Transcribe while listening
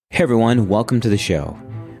Hey everyone, welcome to the show.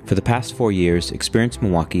 For the past 4 years, Experience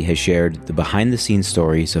Milwaukee has shared the behind-the-scenes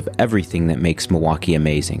stories of everything that makes Milwaukee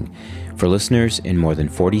amazing for listeners in more than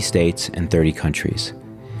 40 states and 30 countries.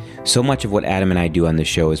 So much of what Adam and I do on this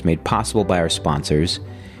show is made possible by our sponsors,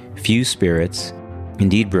 Fuse Spirits,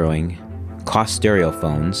 Indeed Brewing, Koss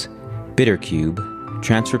Stereophones, Bitter Cube,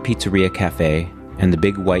 Transfer Pizzeria Cafe, and the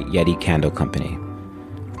Big White Yeti Candle Company.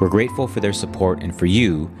 We're grateful for their support and for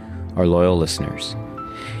you, our loyal listeners.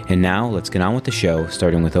 And now, let's get on with the show,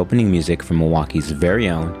 starting with opening music from Milwaukee's very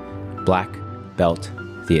own Black Belt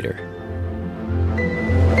Theater.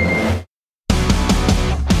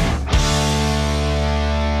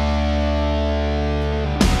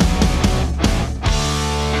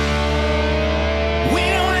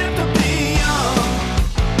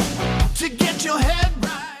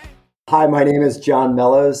 Hi, my name is John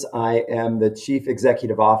Mellows. I am the Chief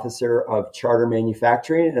Executive Officer of Charter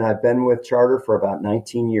Manufacturing, and I've been with Charter for about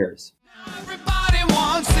 19 years. Everybody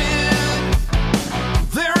wants it.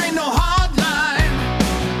 There ain't no hard line.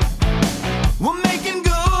 We're making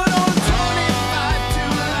good on 25 to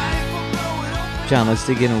life. John, let's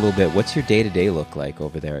dig in a little bit. What's your day-to-day look like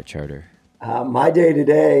over there at Charter? My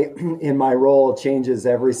day-to-day in my role changes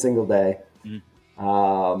every single day.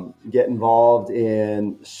 Get involved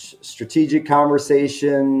in strategic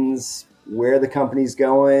conversations, where the company's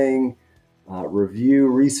going, review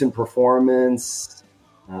recent performance,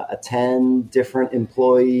 attend different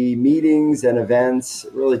employee meetings and events.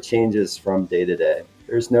 It really changes from day to day.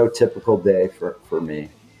 There's no typical day for me.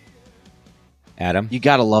 Adam? You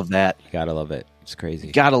gotta love that. You gotta love it. It's crazy.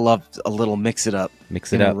 You gotta love a little mix it up.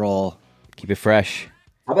 Mix it up. Roll. Keep it fresh.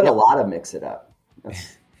 How about a lot of mix it up?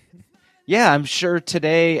 Yeah, I'm sure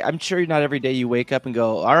not every day you wake up and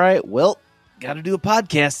go, all right, well, got to do a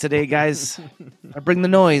podcast today, guys. I bring the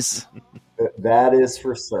noise. That is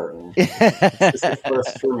for certain. This is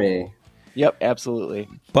first for me. Yep, absolutely.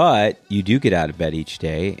 But you do get out of bed each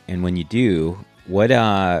day, and when you do, what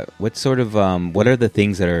are the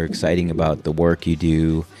things that are exciting about the work you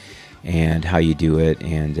do and how you do it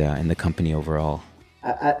and the company overall?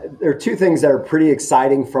 There are two things that are pretty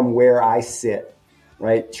exciting from where I sit.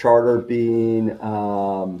 Right, Charter being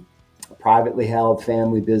a privately held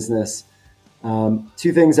family business.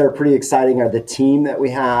 Two things that are pretty exciting are the team that we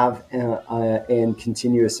have and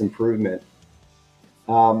continuous improvement.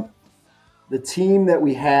 The team that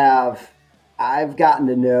we have, I've gotten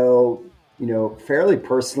to know, fairly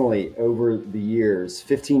personally over the years.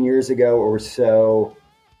 15 years ago or so,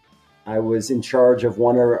 I was in charge of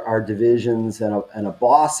one of our divisions, and a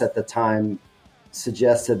boss at the time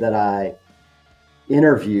suggested that I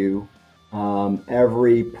interview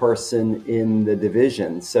every person in the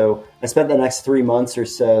division. So I spent the next 3 months or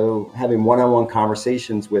so having one-on-one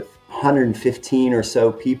conversations with 115 or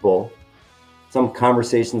so people. Some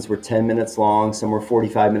conversations were 10 minutes long, some were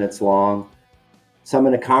 45 minutes long, some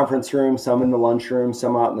in a conference room, some in the lunchroom,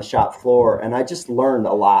 some out in the shop floor. And I just learned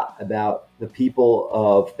a lot about the people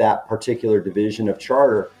of that particular division of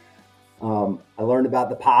Charter. I learned about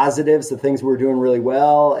the positives, the things we're doing really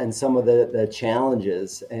well, and some of the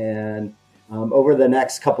challenges. And over the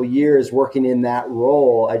next couple of years working in that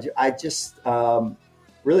role, I just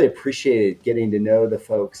really appreciated getting to know the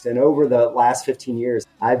folks. And over the last 15 years,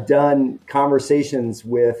 I've done conversations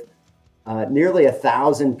with nearly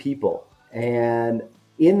 1,000 people. And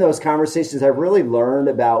in those conversations, I've really learned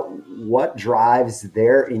about what drives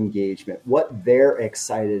their engagement, what they're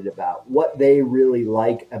excited about, what they really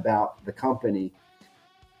like about the company.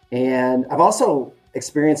 And I've also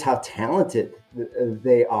experienced how talented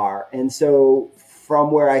they are. And so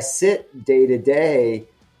from where I sit day to day,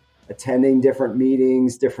 attending different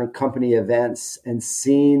meetings, different company events, and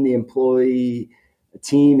seeing the employee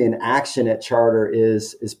team in action at Charter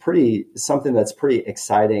is something that's pretty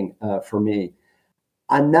exciting for me.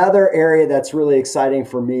 Another area that's really exciting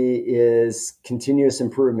for me is continuous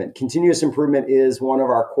improvement. Continuous improvement is one of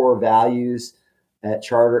our core values at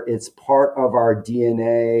Charter. It's part of our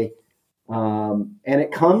DNA, and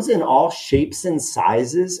it comes in all shapes and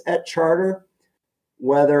sizes at Charter.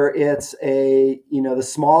 Whether it's the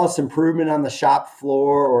smallest improvement on the shop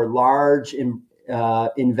floor or large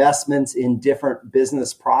investments in different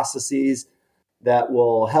business processes that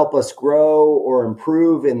will help us grow or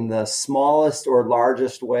improve in the smallest or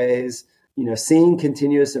largest ways. Seeing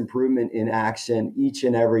continuous improvement in action each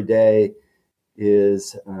and every day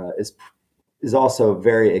is also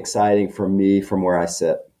very exciting for me from where I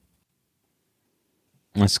sit.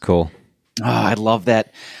 That's cool. Oh, I love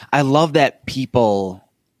that. I love that people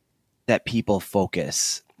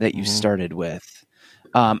focus that you started with.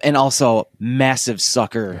 And also massive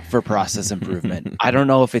sucker for process improvement. I don't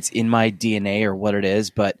know if it's in my DNA or what it is,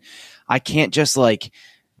 but I can't just like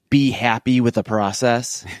be happy with a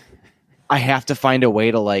process. I have to find a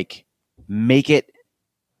way to like make it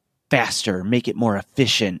faster, make it more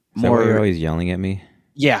efficient. Is that more. why you're always yelling at me?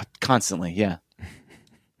 Yeah, constantly. Yeah.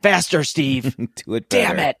 Faster, Steve. Do it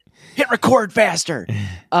better. Damn it. Hit record faster.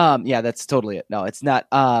 Yeah, that's totally it. No, it's not.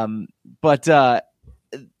 But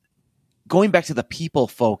going back to the people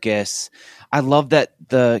focus, I love that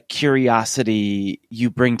the curiosity you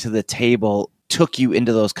bring to the table took you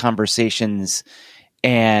into those conversations,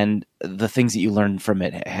 and the things that you learned from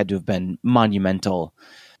it had to have been monumental.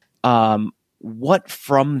 What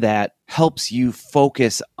from that helps you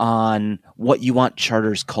focus on what you want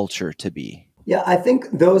Charter's culture to be? Yeah, I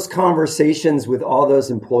think those conversations with all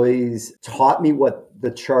those employees taught me what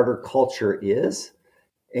the Charter culture is.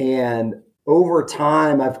 And over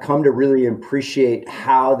time, I've come to really appreciate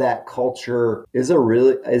how that culture is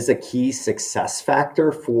a key success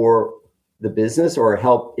factor for the business, or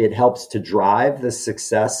it helps to drive the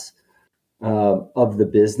success of the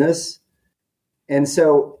business. And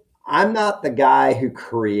so I'm not the guy who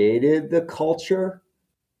created the culture,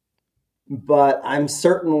 but I'm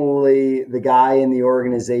certainly the guy in the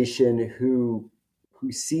organization who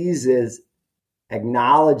sees it,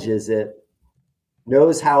 acknowledges it,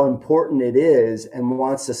 knows how important it is, and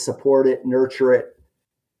wants to support it, nurture it,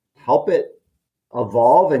 help it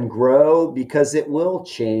evolve and grow, because it will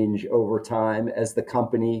change over time as the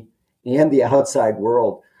company and the outside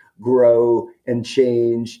world grow and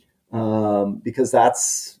change, because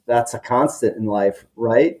that's a constant in life,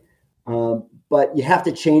 right? But you have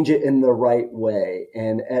to change it in the right way.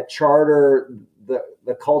 And at Charter,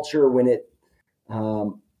 the culture, when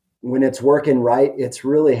it's working right, it's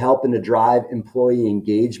really helping to drive employee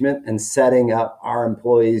engagement and setting up our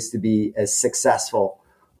employees to be as successful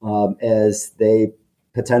as they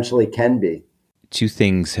potentially can be. Two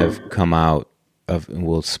things have come out of, and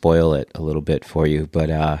we'll spoil it a little bit for you,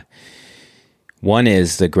 but one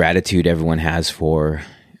is the gratitude everyone has for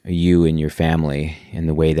you and your family and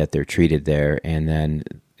the way that they're treated there, and then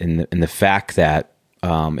in the fact that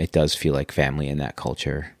it does feel like family in that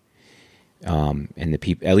culture, and the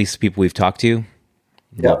people, at least the people we've talked to,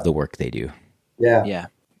 love the work they do. Yeah,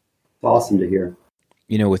 It's awesome to hear.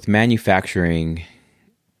 You know, with manufacturing,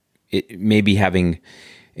 it may be having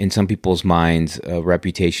in some people's minds a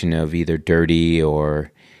reputation of either dirty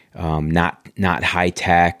or not high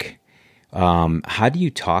tech. How do you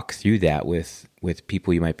talk through that with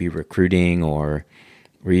people you might be recruiting, or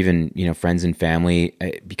even, you know, friends and family?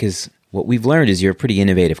 Because what we've learned is you're a pretty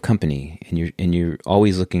innovative company, and you're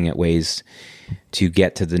always looking at ways to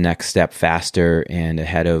get to the next step faster and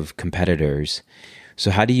ahead of competitors. So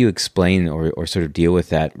how do you explain or sort of deal with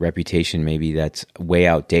that reputation maybe that's way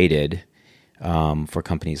outdated for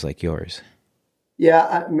companies like yours?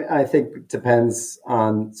 Yeah, I think it depends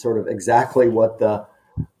on sort of exactly what the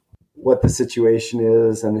situation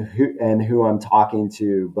is and who I'm talking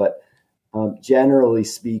to. But generally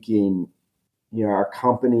speaking, you know, our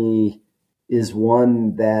company is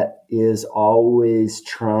one that is always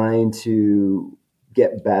trying to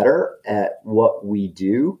get better at what we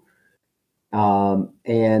do.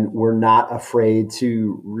 And we're not afraid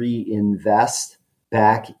to reinvest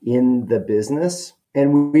back in the business.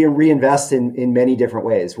 And we reinvest in many different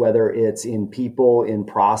ways, whether it's in people, in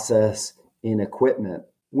process, in equipment.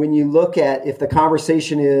 When you look at, if the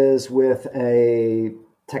conversation is with a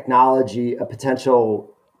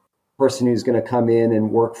potential person who's going to come in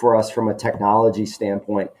and work for us from a technology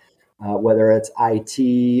standpoint, whether it's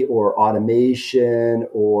IT or automation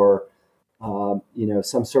or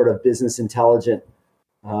some sort of business intelligent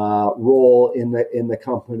role in the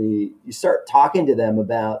company, you start talking to them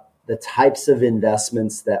about the types of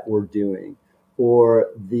investments that we're doing, or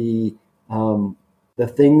the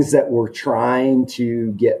things that we're trying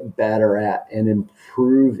to get better at and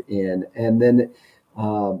improve in. And then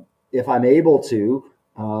if I'm able to,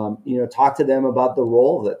 talk to them about the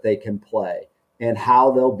role that they can play and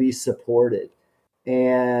how they'll be supported.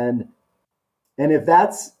 And if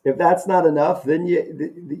that's not enough, then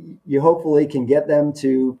you hopefully can get them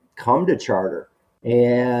to come to Charter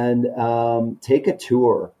and take a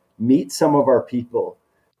tour, meet some of our people,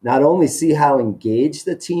 not only see how engaged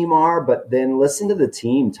the team are, but then listen to the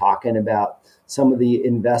team talking about some of the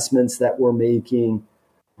investments that we're making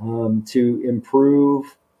to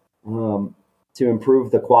improve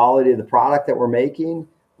the quality of the product that we're making,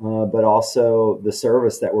 but also the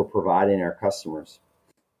service that we're providing our customers.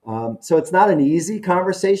 So it's not an easy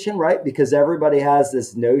conversation, right? Because everybody has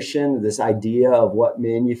this notion, this idea of what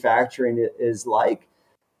manufacturing is like.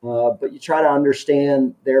 but you try to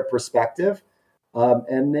understand their perspective,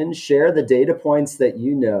 and then share the data points that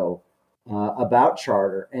you know about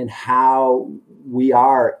Charter and how we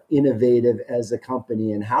are innovative as a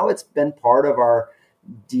company and how it's been part of our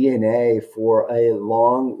DNA for a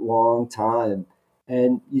long, long time.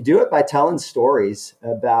 And you do it by telling stories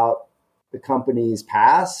about the company's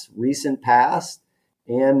past, recent past,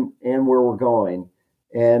 and where we're going.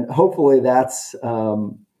 And hopefully that's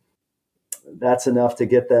enough to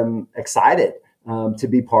get them excited to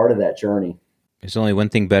be part of that journey. There's only one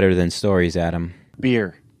thing better than stories, Adam.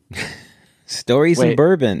 Beer. Stories and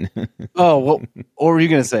bourbon. Oh, what were you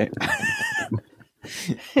going to say?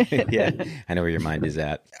 Yeah, I know where your mind is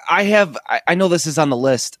at. I know this is on the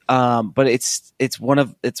list, but it's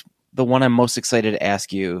the one I'm most excited to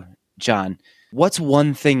ask you, John. What's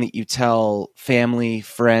one thing that you tell family,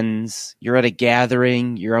 friends, you're at a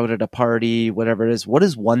gathering, you're out at a party, whatever it is, what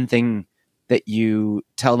is one thing that you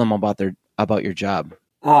tell them about your job?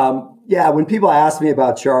 When people ask me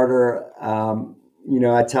about Charter,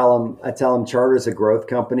 I tell them Charter is a growth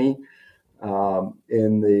company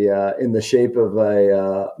in the shape of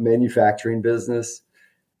a manufacturing business.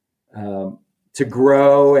 To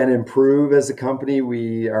grow and improve as a company,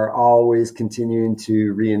 we are always continuing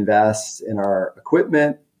to reinvest in our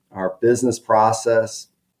equipment, our business process,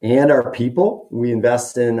 and our people. We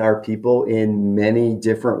invest in our people in many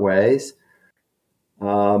different ways.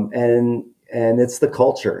 And it's the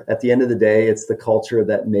culture. At the end of the day, it's the culture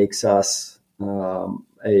that makes us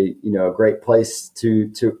a great place to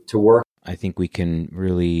work. I think we can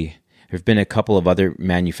really. There've been a couple of other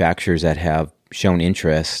manufacturers that have shown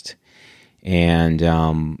interest, and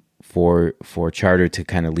for Charter to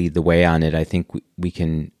kind of lead the way on it, I think we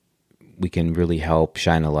can really help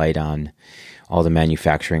shine a light on all the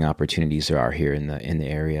manufacturing opportunities there are here in the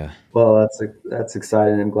area. Well, that's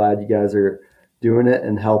exciting. I'm glad you guys are doing it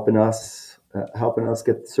and helping us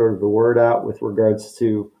get sort of the word out with regards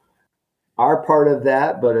to our part of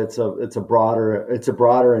that. But it's a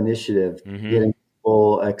broader initiative, getting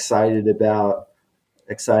people excited about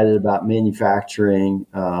manufacturing.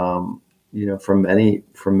 From many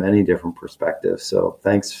different perspectives. So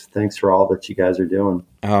thanks for all that you guys are doing.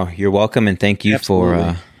 Oh, you're welcome, and thank you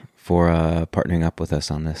for partnering up with us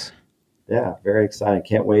on this. Yeah, very exciting.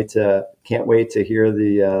 Can't wait to hear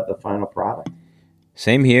the final product.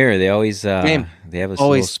 Same here. They always they have a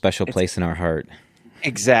little special place in our heart.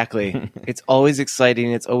 Exactly. It's always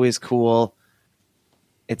exciting. It's always cool.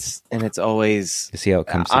 It's always to see how it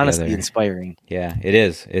comes honestly together. Inspiring. Yeah, it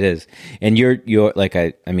is. It is. And you're like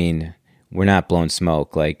I mean, we're not blowing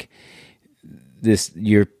smoke. Like this,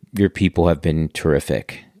 your people have been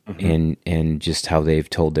terrific in just how they've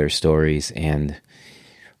told their stories and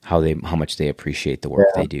how much they appreciate the work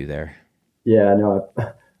they do there. Yeah, no,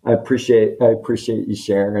 I appreciate you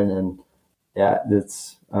sharing, and yeah,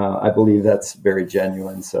 it's I believe that's very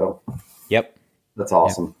genuine. So, yep, that's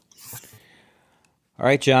awesome. Yep. All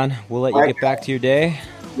right, John, we'll let you get back to your day.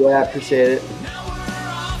 Yeah, I appreciate it.